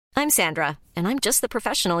I'm Sandra, and I'm just the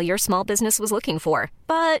professional your small business was looking for.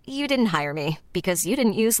 But you didn't hire me because you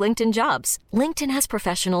didn't use LinkedIn Jobs. LinkedIn has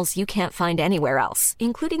professionals you can't find anywhere else,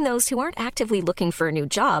 including those who aren't actively looking for a new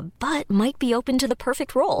job, but might be open to the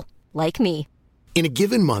perfect role, like me. In a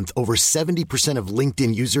given month, over 70% of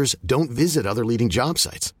LinkedIn users don't visit other leading job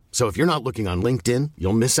sites. So if you're not looking on LinkedIn,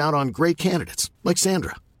 you'll miss out on great candidates like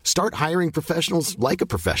Sandra. Start hiring professionals like a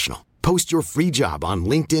professional. Post your free job on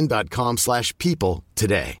linkedin.com/people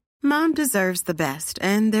today. Mom deserves the best,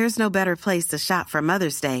 and there's no better place to shop for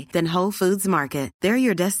Mother's Day than Whole Foods Market. They're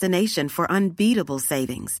your destination for unbeatable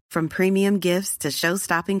savings, from premium gifts to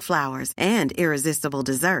show-stopping flowers and irresistible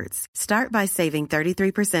desserts. Start by saving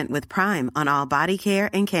 33% with Prime on all body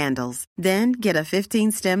care and candles. Then get a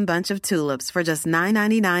 15-stem bunch of tulips for just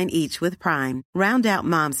 $9.99 each with Prime. Round out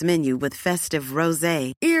Mom's menu with festive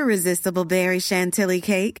rosé, irresistible berry chantilly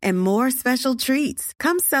cake, and more special treats.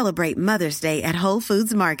 Come celebrate Mother's Day at Whole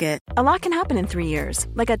Foods Market. A lot can happen in 3 years,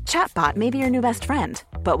 like a chatbot may be your new best friend.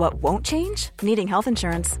 But what won't change? Needing health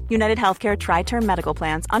insurance. United Healthcare Tri-Term Medical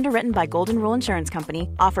Plans, underwritten by Golden Rule Insurance Company,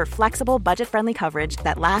 offer flexible, budget-friendly coverage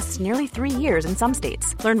that lasts nearly 3 years in some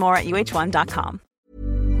states. Learn more at uh1.com.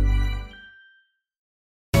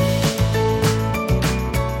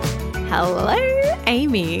 Hello,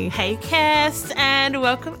 Amy. Hey, Kirst, and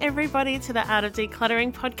welcome everybody to the Art of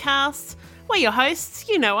Decluttering podcast. We're your hosts.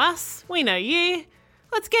 You know us. We know you.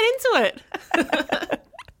 Let's get into it.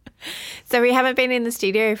 So we haven't been in the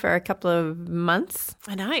studio for a couple of months.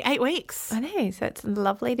 I know, 8 weeks. I know, so it's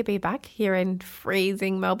lovely to be back here in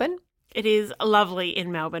freezing Melbourne. It is lovely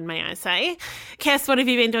in Melbourne, may I say. Kirst, what have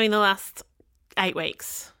you been doing the last 8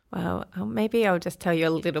 weeks? Well, maybe I'll just tell you a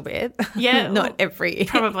little bit. Yeah. Not every.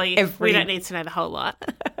 Probably. We don't need to know the whole lot.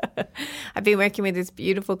 I've been working with this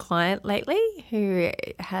beautiful client lately who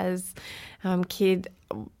has kid.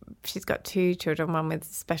 She's got 2 children, one with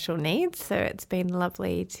special needs. So it's been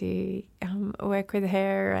lovely to work with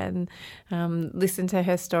her and listen to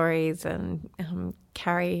her stories and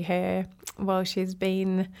carry her while she's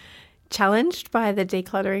been challenged by the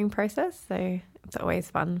decluttering process. So it's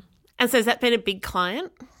always fun. And so has that been a big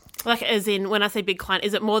client? Like, as in, when I say big client,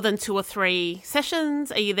 is it more than 2 or 3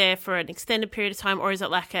 sessions? Are you there for an extended period of time, or is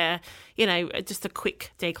it like just a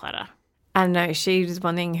quick declutter? No, she's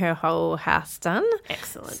wanting her whole house done.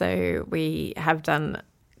 Excellent. So we have done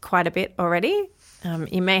quite a bit already.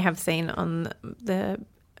 You may have seen on the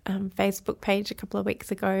Facebook page a couple of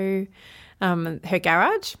weeks ago her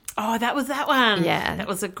garage. Oh, that was that one. Yeah. That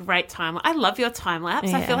was a great time. I love your time lapse.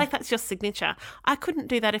 Yeah. I feel like that's your signature. I couldn't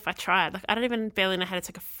do that if I tried. Like, I don't even barely know how to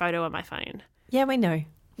take a photo on my phone. Yeah, we know.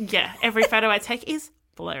 Yeah, every photo I take is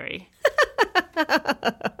blurry.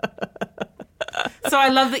 So I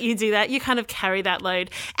love that you do that. You kind of carry that load.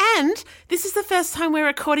 And this is the first time we're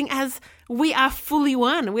recording as we are fully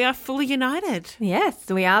one. We are fully united. Yes,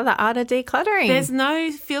 we are the Art of Decluttering. There's no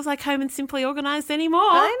feels like home and simply organised anymore.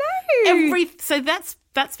 I know. So that's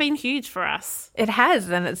been huge for us. It has,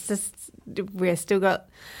 and it's just we've still got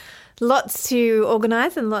lots to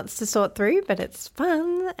organise and lots to sort through, but it's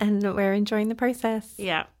fun and we're enjoying the process.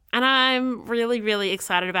 Yeah. And I'm really, really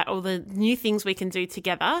excited about all the new things we can do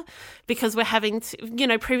together because we're having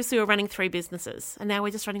to, previously we were running 3 businesses and now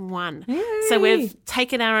we're just running 1. Yay. So we've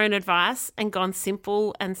taken our own advice and gone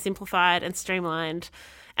simple and simplified and streamlined,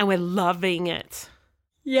 and we're loving it.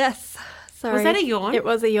 Yes. Sorry. Was that a yawn? It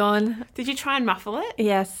was a yawn. Did you try and muffle it?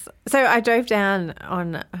 Yes. So I drove down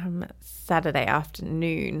on Saturday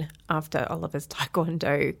afternoon after Oliver's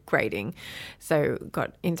taekwondo grading. So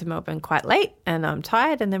got into Melbourne quite late and I'm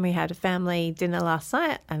tired, and then we had a family dinner last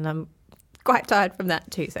night and I'm quite tired from that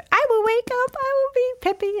too. So I will wake up, I will be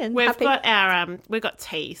peppy and happy. We've got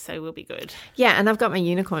tea, so we'll be good. Yeah, and I've got my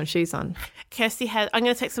unicorn shoes on. Kirsty I'm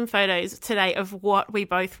going to take some photos today of what we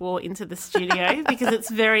both wore into the studio because it's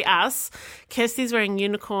very us. Kirsty's wearing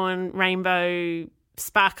unicorn, rainbow,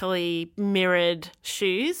 sparkly, mirrored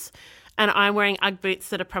shoes, and I'm wearing Ugg boots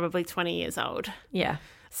that are probably 20 years old. Yeah.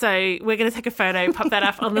 So we're going to take a photo, pop that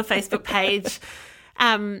up on the Facebook page.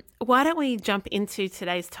 Why don't we jump into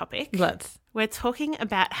today's topic? Let's. We're talking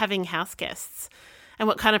about having house guests and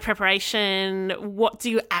what kind of preparation, what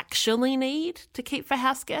do you actually need to keep for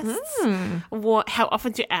house guests? How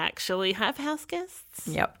often do you actually have house guests?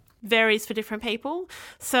 Yep. Varies for different people.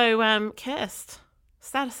 So, Kirst,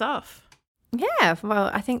 start us off. Yeah,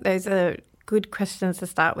 well, I think those are good questions to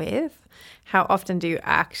start with. How often do you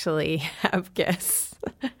actually have guests?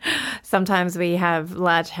 Sometimes we have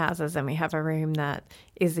large houses and we have a room that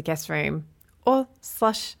is the guest room or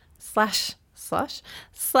slash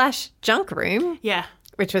junk room. Yeah.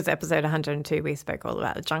 Which was episode 102. We spoke all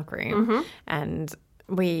about the junk room. Mm-hmm. And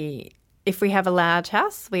we if we have a large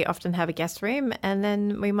house, we often have a guest room, and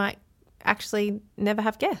then we might actually never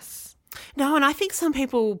have guests. No, and I think some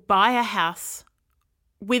people buy a house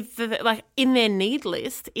with in their need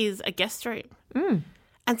list is a guest room.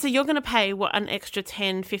 And so you're going to pay an extra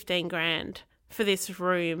 10, 15 grand for this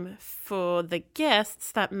room for the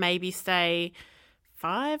guests that maybe stay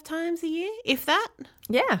 5 times a year, if that.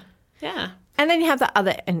 Yeah. Yeah. And then you have the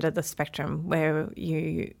other end of the spectrum where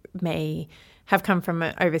you may have come from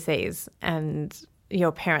overseas and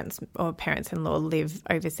your parents or parents-in-law live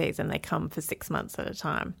overseas and they come for 6 months at a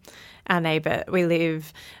time. Our neighbour, we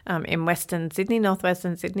live in Western Sydney,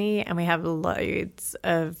 northwestern Sydney, and we have loads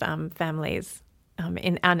of families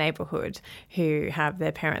in our neighbourhood who have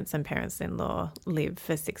their parents and parents-in-law live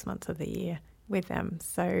for 6 months of the year with them.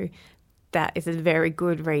 So that is a very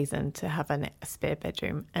good reason to have a spare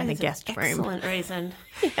bedroom and a guest room. Excellent reason.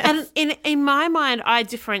 Yes. And in my mind, I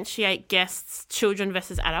differentiate guests, children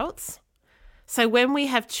versus adults. So when we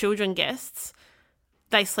have children guests,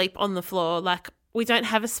 they sleep on the floor. Like, we don't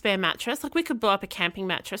have a spare mattress. Like, we could blow up a camping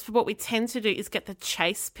mattress, but what we tend to do is get the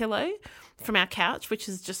chase pillow from our couch, which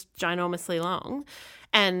is just ginormously long,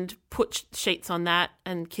 and put sheets on that,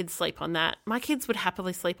 and kids sleep on that. My kids would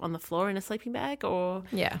happily sleep on the floor in a sleeping bag or,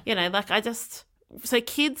 so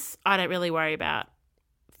kids I don't really worry about.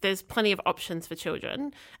 There's plenty of options for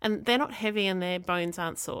children, and they're not heavy and their bones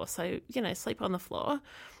aren't sore. So, sleep on the floor.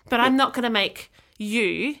 But I'm not going to make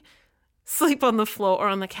you sleep on the floor or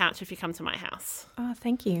on the couch if you come to my house. Oh,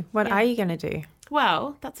 thank you. What are you going to do?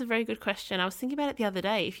 Well, that's a very good question. I was thinking about it the other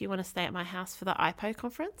day, if you want to stay at my house for the IPO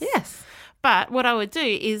conference. Yes. But what I would do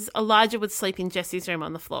is Elijah would sleep in Jesse's room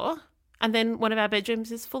on the floor, and then one of our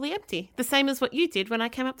bedrooms is fully empty, the same as what you did when I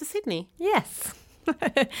came up to Sydney. Yes.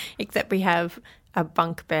 Except we have a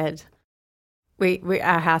bunk bed.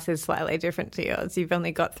 Our house is slightly different to yours. You've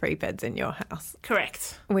only got 3 beds in your house.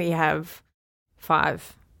 Correct. We have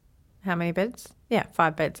 5. How many beds? Yeah,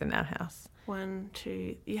 5 beds in our house. 1,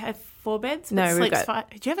 2. You have 4 beds? No, we've got 5.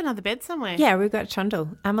 Do you have another bed somewhere? Yeah, we've got a trundle.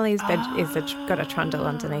 Amelie's bed got a trundle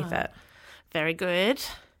underneath it. Very good.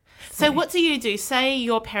 So what do you do? Say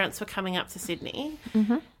your parents were coming up to Sydney.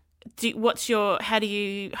 Mm-hmm. How do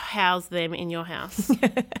you house them in your house?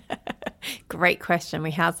 Great question.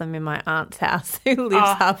 We house them in my aunt's house, who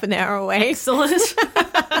lives half an hour away. Excellent.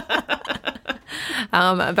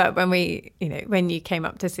 But when you came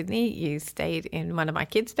up to Sydney, you stayed in one of my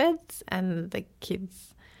kids' beds, and the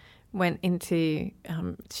kids went into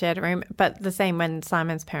shared a room. But the same when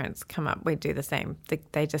Simon's parents come up, we do the same.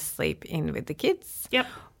 They just sleep in with the kids. Yep.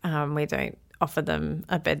 We don't offer them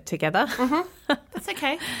a bed together. Mm-hmm. That's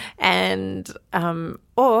okay. And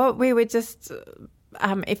or we would just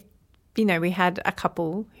if we had a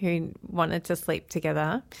couple who wanted to sleep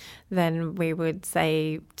together, then we would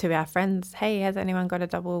say to our friends, hey, has anyone got a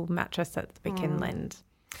double mattress that we can lend?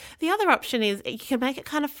 The other option is you can make it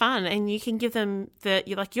kind of fun, and you can give them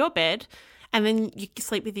your bed, and then you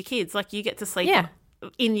sleep with your kids. Like, you get to sleep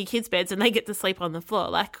in your kids' beds and they get to sleep on the floor.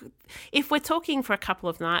 Like, if we're talking for a couple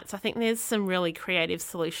of nights, I think there's some really creative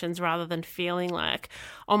solutions rather than feeling like,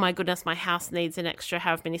 oh my goodness, my house needs an extra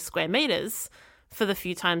however many square meters for the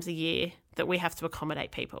few times a year that we have to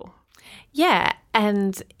accommodate people. Yeah,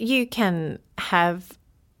 and you don't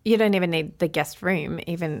even need the guest room,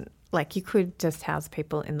 even like you could just house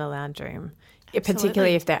people in the lounge room. Absolutely.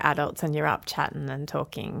 Particularly if they're adults and you're up chatting and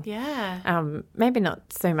talking. Yeah. Maybe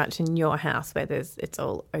not so much in your house where it's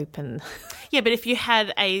all open. Yeah, but if you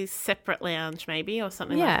had a separate lounge maybe or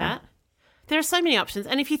something like that. There are so many options.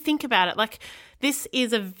 And if you think about it, like, this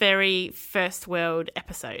is a very first world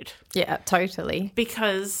episode. Yeah, totally.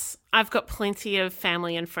 Because I've got plenty of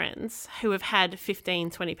family and friends who have had 15,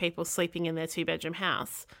 20 people sleeping in their 2-bedroom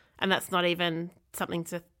house. And that's not even something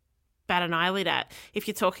to bat an eyelid at if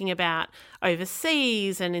you're talking about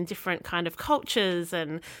overseas and in different kind of cultures.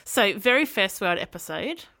 And so very first world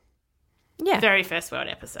episode. Yeah. Very first world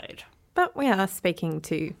episode. But we are speaking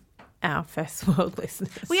to our first world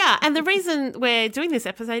listeners. We are. And the reason we're doing this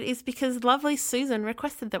episode is because lovely Susan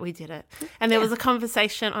requested that we did it. And there was a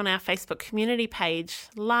conversation on our Facebook community page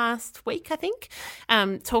last week, I think,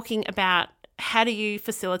 talking about how do you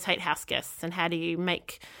facilitate house guests and how do you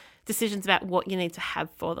make decisions about what you need to have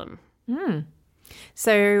for them.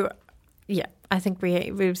 So, yeah, I think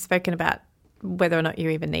we've spoken about whether or not you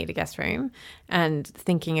even need a guest room and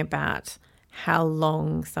thinking about how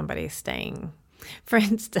long somebody is staying. For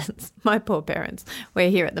instance, my poor parents, we're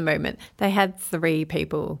here at the moment, they had 3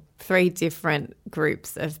 different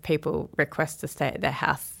groups of people request to stay at their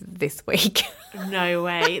house this week. No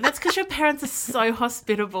way. That's because your parents are so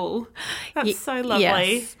hospitable. That's so lovely.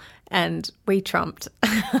 Yes. and we trumped.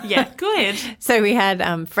 Yeah, good. So we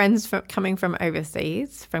had friends coming from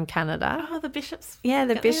overseas, from Canada. Oh, the bishops. Yeah,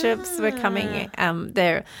 the bishops were coming.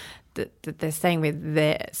 They're staying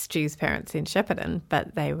with Stu's parents in Shepparton,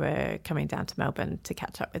 but they were coming down to Melbourne to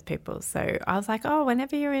catch up with people. So I was like, oh,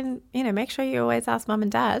 whenever you're in, make sure you always ask mum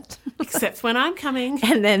and dad. Except when I'm coming.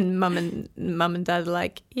 And then mum and dad are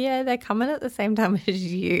like, yeah, they're coming at the same time as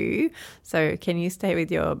you. So can you stay with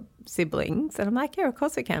your siblings? And I'm like, yeah, of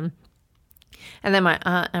course we can. And then my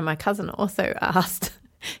aunt and my cousin also asked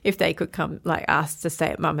if they could come, asked to stay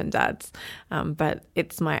at mum and dad's. But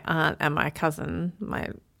it's my aunt and my cousin,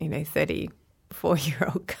 my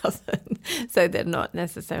 34-year-old cousin. So they're not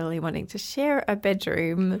necessarily wanting to share a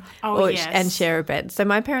bedroom and share a bed. So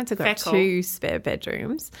my parents have got two spare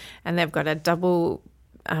bedrooms, and they've got a double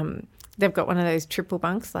they've got one of those triple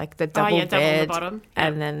bunks, like the double bed double on the bottom.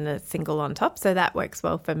 And then the single on top. So that works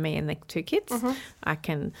well for me and the two kids.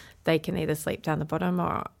 Mm-hmm. They can either sleep down the bottom,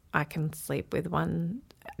 or I can sleep with one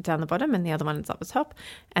down the bottom and the other one's up the top.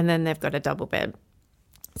 And then they've got a double bed.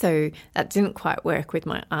 So that didn't quite work with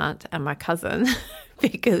my aunt and my cousin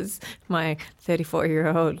because my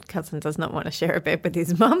 34-year-old cousin does not want to share a bed with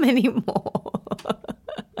his mum anymore.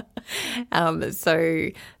 So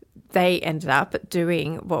they ended up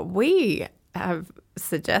doing what we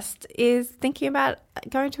suggest is thinking about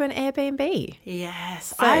going to an Airbnb.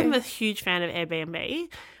 Yes, so, I'm a huge fan of Airbnb.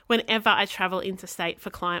 Whenever I travel interstate for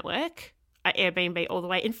client work, I Airbnb all the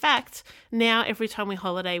way. In fact, now every time we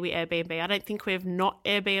holiday, we Airbnb. I don't think we've not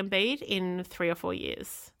Airbnb'd in 3 or 4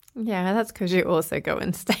 years. Yeah, that's because you also go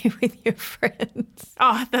and stay with your friends.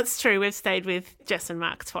 Oh, that's true. We've stayed with Jess and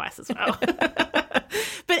Mark twice as well.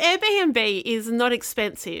 But Airbnb is not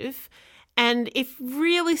expensive. And if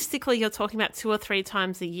realistically you're talking about 2 or 3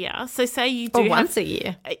 times a year, so say you do once a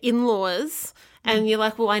year in-laws and you're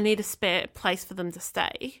like, well, I need a spare place for them to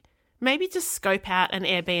stay. Maybe just scope out an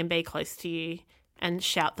Airbnb close to you and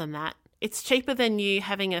shout them that. It's cheaper than you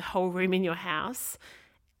having a whole room in your house,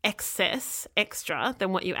 extra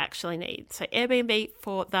than what you actually need. So Airbnb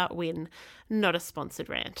for the win, not a sponsored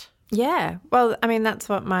rant. Yeah. Well, I mean, that's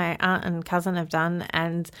what my aunt and cousin have done.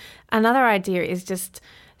 And another idea is just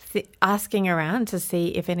asking around to see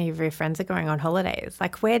if any of your friends are going on holidays.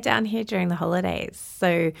 Like, we're down here during the holidays,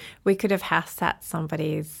 so we could have house sat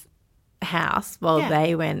somebody's house while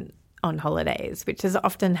they went on holidays, which has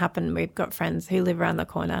often happened. We've got friends who live around the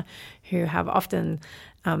corner who have often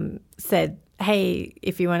said, hey,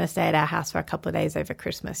 if you want to stay at our house for a couple of days over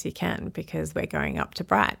Christmas, you can, because we're going up to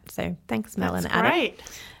Bright. So thanks, Mel and Adam. Great.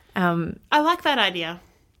 I like that idea.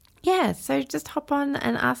 Yeah, so just hop on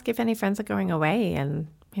and ask if any friends are going away, and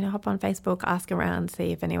hop on Facebook, ask around,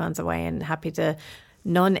 see if anyone's away, and happy to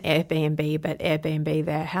non-Airbnb but Airbnb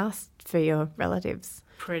their house for your relatives.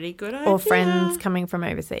 Pretty good idea. Or friends coming from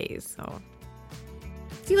overseas.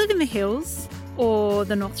 Do you live in the hills or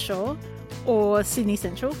the North Shore or Sydney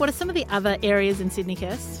Central? What are some of the other areas in Sydney,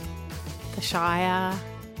 Kirst? The Shire,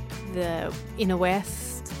 the Inner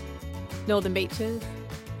West, Northern Beaches.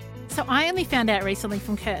 So I only found out recently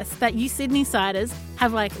from Kirst that you Sydney-siders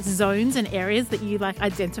have zones and areas that you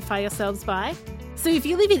identify yourselves by. So if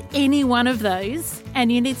you live in any one of those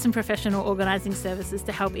and you need some professional organising services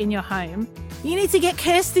to help in your home, you need to get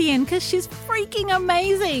Kirsty in because she's freaking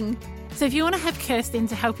amazing. So if you want to have Kirsty in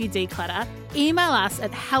to help you declutter, email us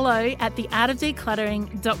at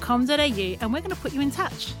hello@theartofdecluttering.com.au and we're going to put you in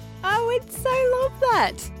touch. I would so love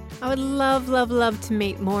that. I would love, love, love to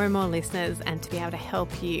meet more and more listeners and to be able to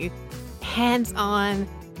help you hands-on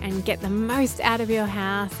and get the most out of your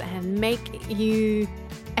house and make you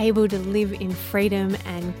able to live in freedom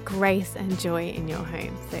and grace and joy in your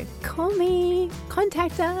home. So call me,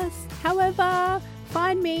 contact us, however,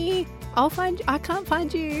 find me. I can't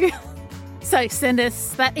find you. So send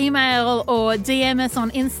us that email or DM us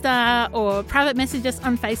on Insta or private message us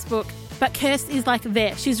on Facebook. But Kirst is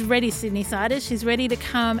there. She's ready, Sydney-siders. She's ready to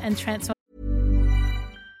come and transform.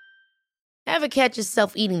 Ever catch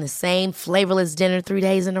yourself eating the same flavorless dinner 3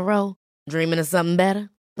 days in a row? Dreaming of something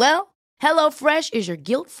better? Well, HelloFresh is your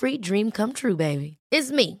guilt-free dream come true, baby.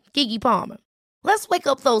 It's me, Keke Palmer. Let's wake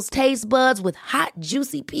up those taste buds with hot,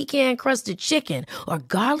 juicy pecan-crusted chicken or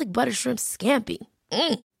garlic butter shrimp scampi.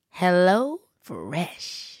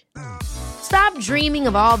 HelloFresh. Stop dreaming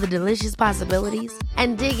of all the delicious possibilities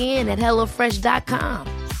and dig in at HelloFresh.com.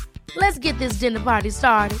 Let's get this dinner party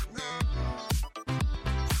started.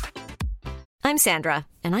 I'm Sandra,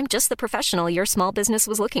 and I'm just the professional your small business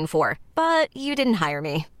was looking for. But you didn't hire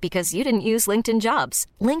me because you didn't use LinkedIn Jobs.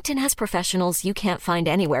 LinkedIn has professionals you can't find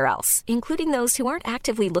anywhere else, including those who aren't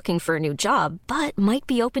actively looking for a new job, but might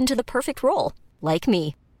be open to the perfect role, like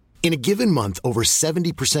me. In a given month, over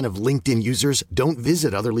 70% of LinkedIn users don't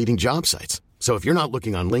visit other leading job sites. So if you're not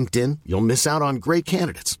looking on LinkedIn, you'll miss out on great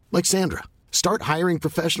candidates like Sandra. Start hiring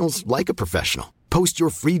professionals like a professional. Post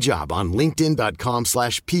your free job on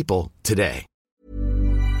linkedin.com/people today.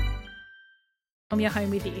 You're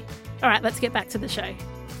home with you. All right, let's get back to the show.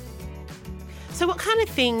 So what kind of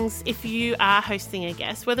things, if you are hosting a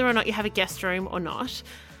guest, whether or not you have a guest room or not,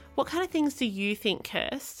 what kind of things do you think,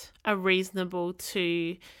 Kirst, are reasonable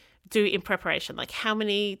to do in preparation? Like how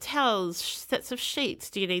many towels, sets of sheets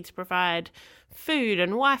do you need to provide, food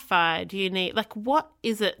and Wi-Fi? Do you need, like, what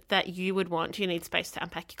is it that you would want? Do you need space to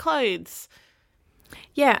unpack your clothes?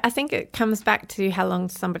 Yeah, I think it comes back to how long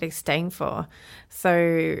somebody's staying for.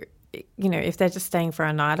 So, you know, if they're just staying for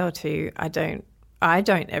a night or two, I don't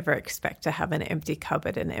ever expect to have an empty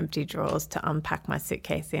cupboard and empty drawers to unpack my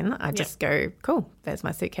suitcase in. I just go, cool, there's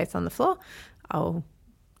my suitcase on the floor. I'll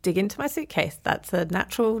dig into my suitcase. That's a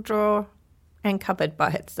natural drawer and cupboard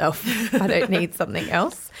by itself. I don't need something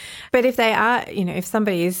else. But if they are, you know, if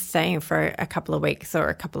somebody is staying for a couple of weeks or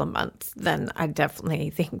a couple of months, then I definitely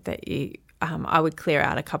think that I would clear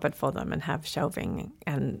out a cupboard for them and have shelving.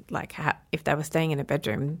 And like if they were staying in a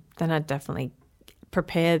bedroom, then I'd definitely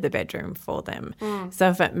prepare the bedroom for them. So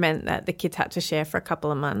if it meant that the kids had to share for a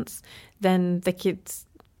couple of months, then the kids,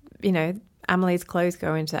 you know, Amelie's clothes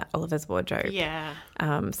go into Oliver's wardrobe. Yeah.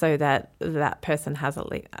 So that person has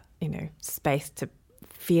space to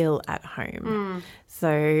feel at home.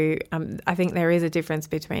 So I think there is a difference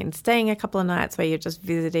between staying a couple of nights where you're just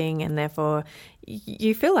visiting and therefore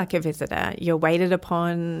you feel like a visitor. You're waited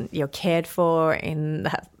upon, you're cared for you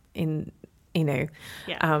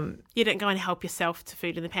don't go and help yourself to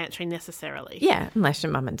food in the pantry necessarily. Yeah, unless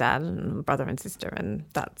you're mum and dad and brother and sister, and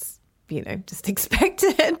that's, you know, just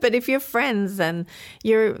expected. But if you're friends, then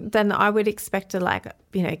I would expect to, like,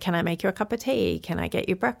 you know, can I make you a cup of tea? Can I get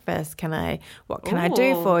you breakfast? What can I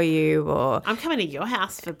do for you? Or I'm coming to your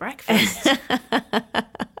house for breakfast.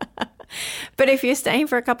 But if you're staying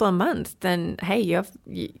for a couple of months, then hey, you're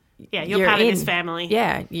part of this family.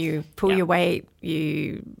 Yeah, you pull your weight.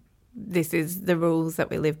 This is the rules that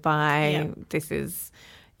we live by. Yeah. This is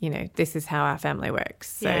how our family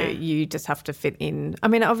works. So you just have to fit in. I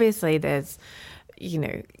mean, obviously there's, you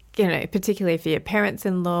know, particularly if you're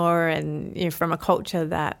parents-in-law and you're from a culture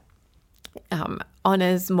that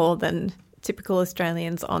honours more than typical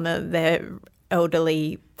Australians honour their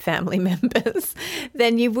elderly family members,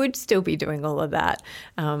 then you would still be doing all of that.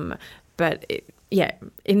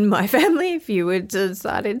 In my family, if you were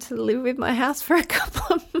decided to live in my house for a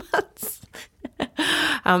couple of months,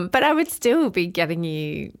 but I would still be getting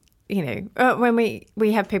you, you know, when we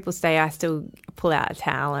have people stay, I still pull out a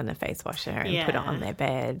towel and a face washer and put it on their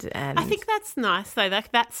bed. And I think that's nice though. Like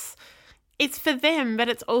it's for them, but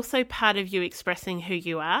it's also part of you expressing who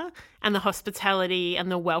you are and the hospitality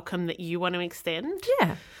and the welcome that you want to extend.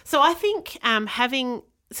 Yeah. So I think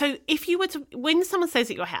so if you were to, when someone stays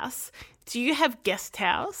at your house, do you have guest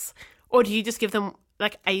towels or do you just give them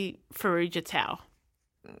like a Faruja towel?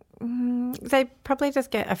 They probably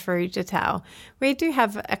just get a Faruja towel. We do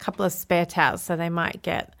have a couple of spare towels, so they might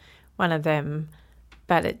get one of them,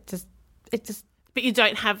 but it just. But you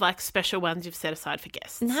don't have like special ones you've set aside for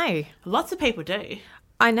guests? No. Lots of people do.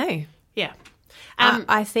 I know. Yeah.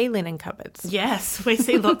 I see linen cupboards. Yes, we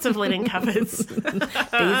see lots of linen cupboards.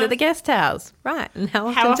 These are the guest towels. Right. And how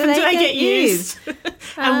often do they get used?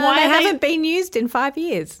 And why they haven't been used in 5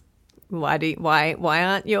 years? Why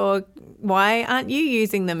aren't you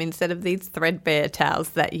using them instead of these threadbare towels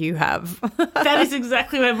that you have? That is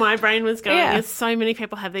exactly where my brain was going. Yeah. There's so many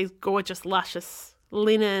people have these gorgeous, luscious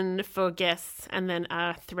linen for guests and then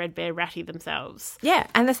are threadbare ratty themselves. Yeah,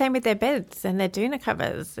 and the same with their beds and their doona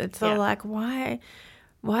covers. It's all like, why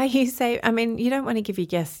you say, I mean, you don't want to give your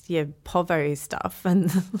guests your povo stuff and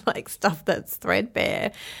like stuff that's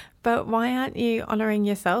threadbare, but why aren't you honouring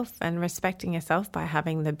yourself and respecting yourself by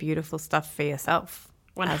having the beautiful stuff for yourself?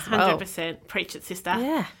 100%. Preach it, sister.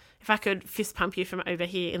 Yeah. If I could fist pump you from over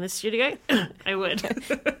here in the studio, I would.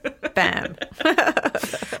 Bam.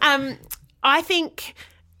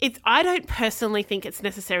 I don't personally think it's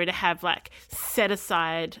necessary to have like set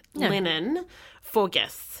aside linen for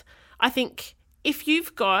guests. I think if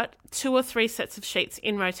you've got 2 or 3 sets of sheets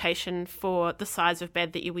in rotation for the size of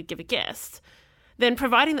bed that you would give a guest, then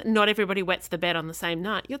providing that not everybody wets the bed on the same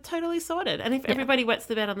night, you're totally sorted. And if everybody wets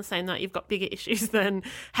the bed on the same night, you've got bigger issues than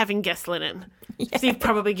having guest linen. Yeah. So you've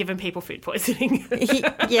probably given people food poisoning.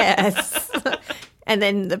 Yes. And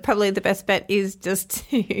then probably the best bet is just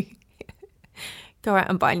to go out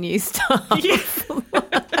and buy new stuff. Yeah.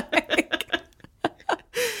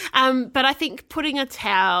 But I think putting a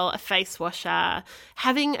towel, a face washer,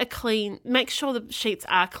 having a clean, make sure the sheets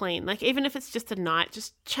are clean. Like even if it's just a night,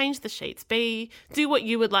 just change the sheets. Do what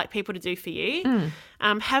you would like people to do for you.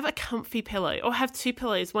 Have a comfy pillow or have 2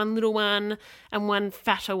 pillows, one little one and one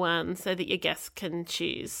fatter one so that your guests can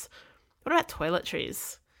choose. What about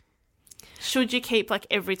toiletries? Should you keep like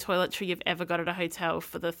every toiletry you've ever got at a hotel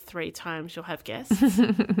for the 3 times you'll have guests?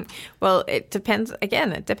 Well, it depends.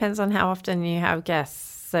 Again, it depends on how often you have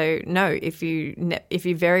guests. So no, if you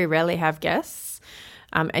very rarely have guests,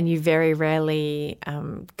 and you very rarely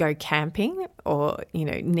go camping or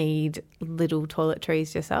need little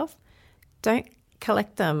toiletries yourself, don't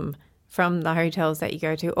collect them from the hotels that you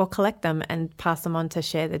go to, or collect them and pass them on to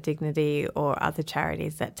Share the Dignity or other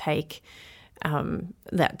charities that take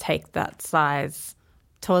that size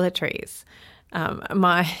toiletries.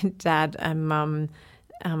 My dad and mum,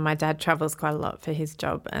 my dad travels quite a lot for his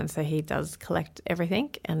job, and so he does collect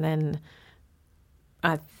everything. And then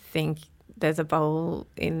I think there's a bowl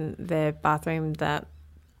in their bathroom that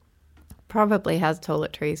probably has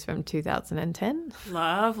toiletries from 2010.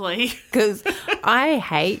 Lovely. Because I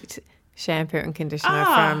hate shampoo and conditioner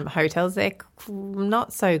from hotels. They're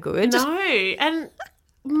not so good. No, and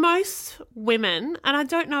most women, and I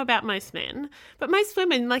don't know about most men, but most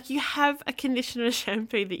women, like, you have a conditioner and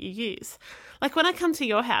shampoo that you use. Like when I come to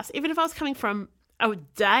your house, even if I was coming from a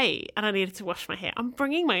day and I needed to wash my hair, I'm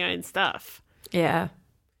bringing my own stuff. Yeah.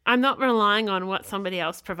 I'm not relying on what somebody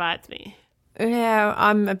else provides me. Yeah,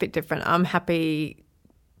 I'm a bit different. I'm happy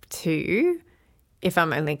to if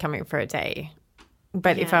I'm only coming for a day.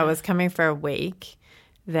 But if I was coming for a week,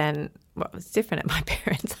 then it's different at my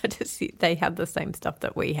parents'. They have the same stuff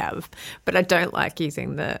that we have. But I don't like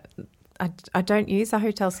using I don't use the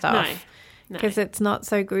hotel stuff. No. Because it's not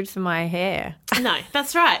so good for my hair. No,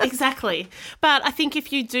 that's right, exactly. But I think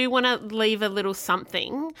if you do want to leave a little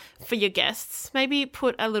something for your guests, maybe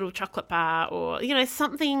put a little chocolate bar or,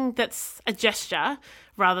 something that's a gesture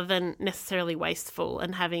rather than necessarily wasteful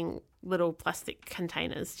and having little plastic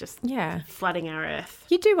containers just flooding our earth.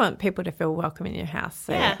 You do want people to feel welcome in your house.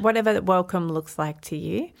 So whatever welcome looks like to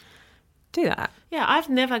you, do that. Yeah, I've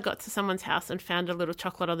never got to someone's house and found a little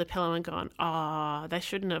chocolate on the pillow and gone, oh, they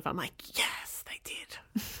shouldn't have. I'm like, yes, they did.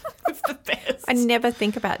 It's the best. I never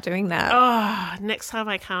think about doing that. Oh, next time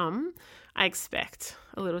I come, I expect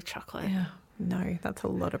a little chocolate. Yeah. No, that's a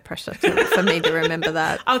lot of pressure for me to remember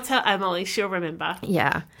that. I'll tell Emily, she'll remember.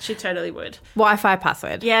 Yeah. She totally would. Wi-Fi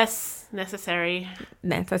password. Yes, necessary.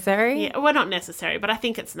 Necessary? Yeah, well, not necessary, but I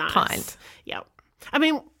think it's nice. Kind. Yeah. I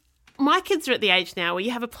mean, my kids are at the age now where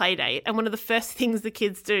you have a play date and one of the first things the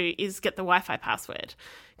kids do is get the Wi-Fi password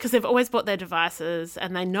because they've always bought their devices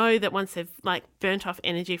and they know that once they've burnt off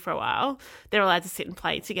energy for a while, they're allowed to sit and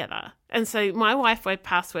play together. And so my Wi-Fi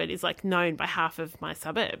password is known by half of my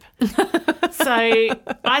suburb. So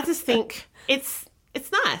I just think it's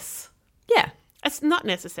nice. Yeah. It's not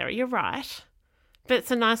necessary, you're right, but it's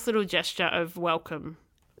a nice little gesture of welcome.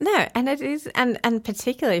 No, and it is, and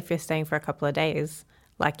particularly if you're staying for a couple of days.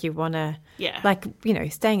 You want to,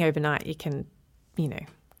 staying overnight, you can,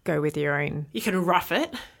 go with your own. You can rough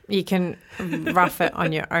it. You can rough it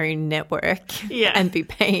on your own network and be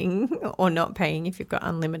paying or not paying if you've got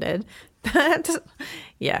unlimited. But,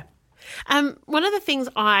 yeah. One of the things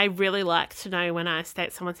I really like to know when I stay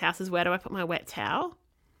at someone's house is where do I put my wet towel?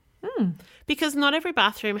 Because not every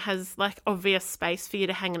bathroom has obvious space for you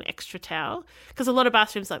to hang an extra towel. Because a lot of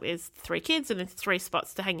bathrooms there's 3 kids and there's 3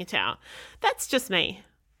 spots to hang your towel. That's just me.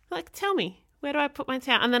 Tell me, where do I put my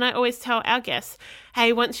towel? And then I always tell our guests,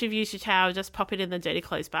 hey, once you've used your towel, just pop it in the dirty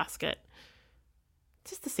clothes basket.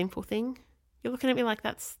 Just a simple thing. You're looking at me like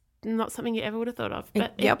that's not something you ever would have thought of.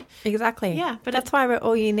 But yep, exactly. Yeah, but that's why we're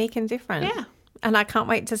all unique and different. Yeah. And I can't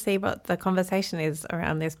wait to see what the conversation is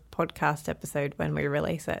around this podcast episode when we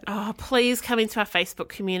release it. Oh, please come into our Facebook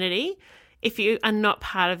community. If you are not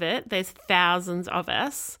part of it, there's thousands of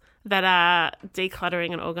us that are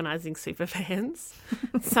decluttering and organising super fans.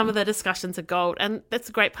 Some of the discussions are gold, and that's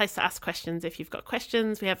a great place to ask questions if you've got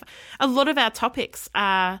questions. We have a lot of our topics.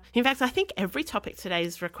 In fact, I think every topic today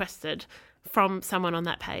is requested from someone on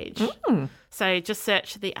that page. So just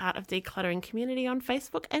search the Art of Decluttering community on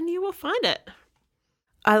Facebook and you will find it.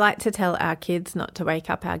 I like to tell our kids not to wake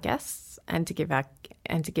up our guests and to give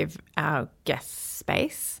our guests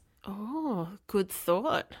space. Oh, good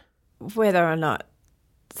thought. Whether or not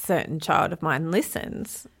a certain child of mine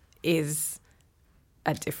listens is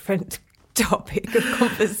a different topic of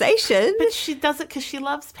conversation. But she does it because she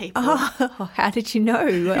loves people. Oh, how did you know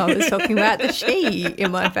I was talking about the she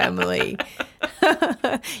in my family?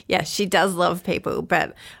 Yeah, she does love people,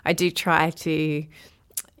 but I do try to,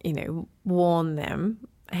 warn them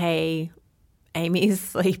hey, Amy's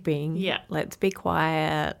sleeping. Yeah. Let's be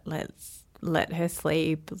quiet. Let's let her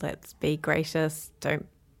sleep. Let's be gracious. Don't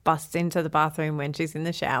bust into the bathroom when she's in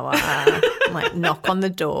the shower. Like, knock on the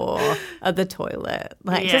door of the toilet.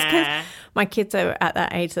 Like, just because my kids are at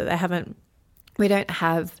that age that we don't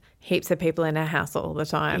have heaps of people in our house all the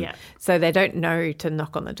time. Yeah. So they don't know to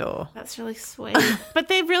knock on the door. That's really sweet. But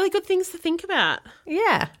they're really good things to think about.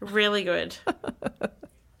 Yeah. Really good.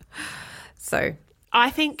 So I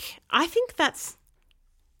think that's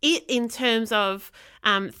it in terms of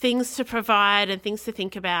things to provide and things to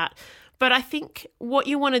think about. But I think what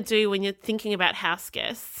you want to do when you're thinking about house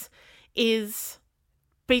guests is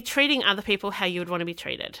be treating other people how you would want to be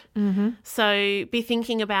treated. Mm-hmm. So be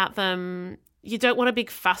thinking about them. You don't want a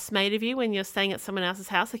big fuss made of you when you're staying at someone else's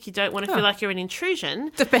house. Like, you don't want to feel like you're an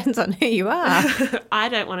intrusion. Depends on who you are. I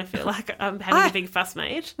don't want to feel like I'm having a big fuss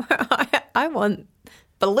made. I want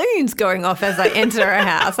balloons going off as I enter a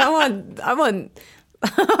house. I want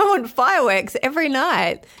fireworks every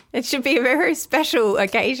night. It should be a very special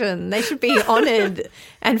occasion. They should be honoured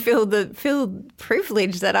and feel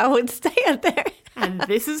privilege that I would stay at there. And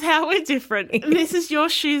this is how we're different. This is your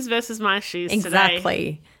shoes versus my shoes today.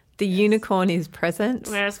 Exactly. The unicorn is present.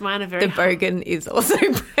 Whereas mine are very The bogan is also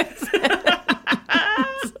present.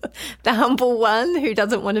 The humble one who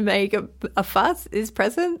doesn't want to make a fuss is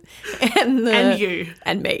present. And you.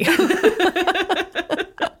 And me.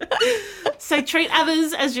 So treat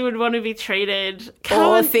others as you would want to be treated.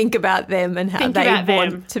 Or think about them and how they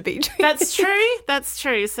want to be treated. That's true. That's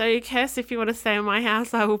true. So, Kirst, if you want to stay in my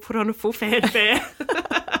house, I will put on a full fanfare.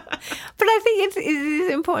 But I think it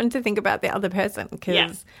is important to think about the other person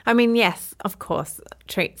because, I mean, yes, of course,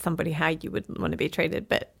 treat somebody how you would want to be treated.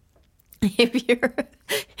 But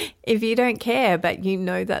if you don't care, but you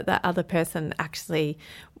know that that other person actually,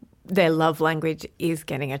 their love language is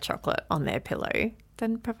getting a chocolate on their pillow,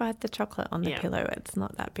 then provide the chocolate on the pillow. It's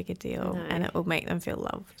not that big a deal, and it will make them feel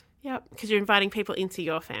loved. Yep, because you're inviting people into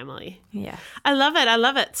your family. Yeah. I love it. I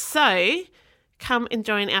love it. So come and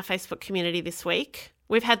join our Facebook community this week.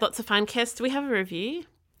 We've had lots of fun. Kirst, do we have a review?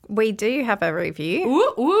 We do have a review.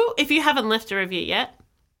 Ooh, ooh. If you haven't left a review yet,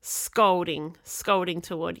 scolding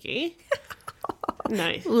toward you.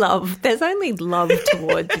 No. Love. There's only love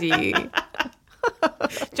towards you.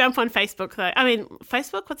 Jump on Facebook, though. I mean,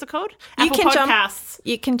 Facebook, what's it called? Apple Podcasts.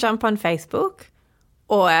 You can jump on Facebook,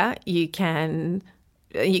 or you can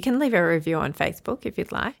leave a review on Facebook if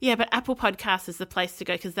you'd like. Yeah, but Apple Podcasts is the place to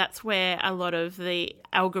go because that's where a lot of the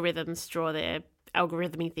algorithms draw their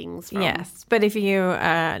algorithmy things from. Yes, but if you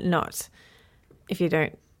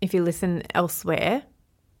listen elsewhere,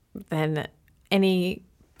 then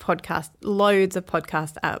loads of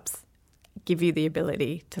podcast apps give you the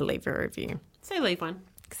ability to leave a review. So leave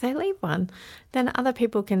one. Then other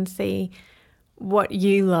people can see what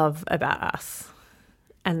you love about us,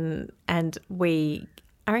 and we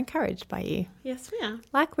are encouraged by you. Yes, we are.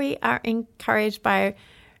 Like we are encouraged by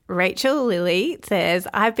Rachel Lilly. Says,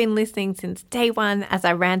 I've been listening since day one as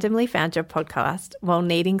I randomly found your podcast while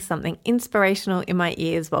needing something inspirational in my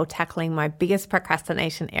ears while tackling my biggest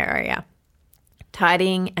procrastination area,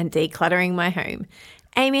 tidying and decluttering my home.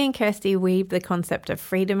 Amy and Kirsty weave the concept of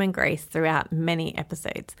freedom and grace throughout many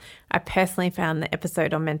episodes. I personally found the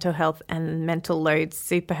episode on mental health and mental load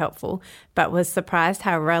super helpful, but was surprised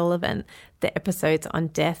how relevant the episodes on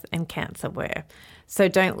death and cancer were. So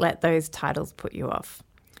don't let those titles put you off.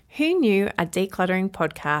 Who knew a decluttering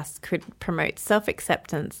podcast could promote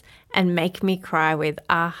self-acceptance and make me cry with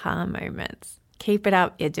aha moments? Keep it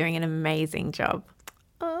up. You're doing an amazing job.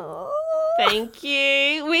 Oh. Thank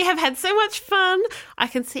you. We have had so much fun. I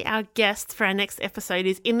can see our guest for our next episode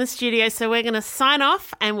is in the studio, so we're going to sign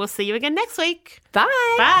off and we'll see you again next week. Bye.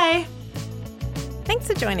 Bye. Thanks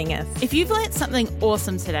for joining us. If you've learnt something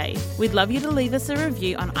awesome today, we'd love you to leave us a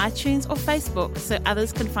review on iTunes or Facebook so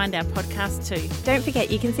others can find our podcast too. Don't forget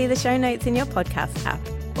you can see the show notes in your podcast app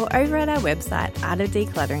or over at our website,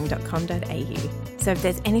 artofdecluttering.com.au. So if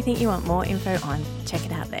there's anything you want more info on, check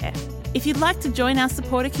it out there. If you'd like to join our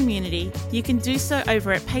supporter community, you can do so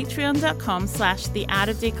over at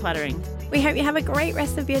patreon.com/theartofdecluttering. We hope you have a great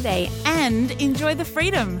rest of your day and enjoy the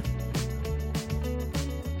freedom.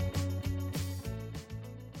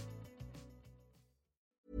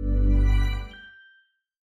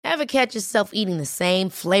 Ever catch yourself eating the same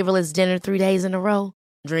flavorless dinner 3 days in a row?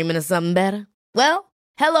 Dreaming of something better? Well,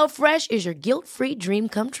 HelloFresh is your guilt-free dream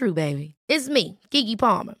come true, baby. It's me, Keke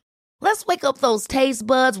Palmer. Let's wake up those taste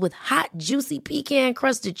buds with hot, juicy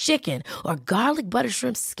pecan-crusted chicken or garlic butter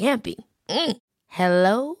shrimp scampi.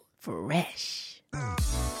 Hello Fresh.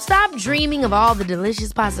 Stop dreaming of all the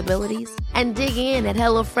delicious possibilities and dig in at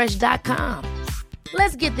HelloFresh.com.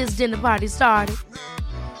 Let's get this dinner party started.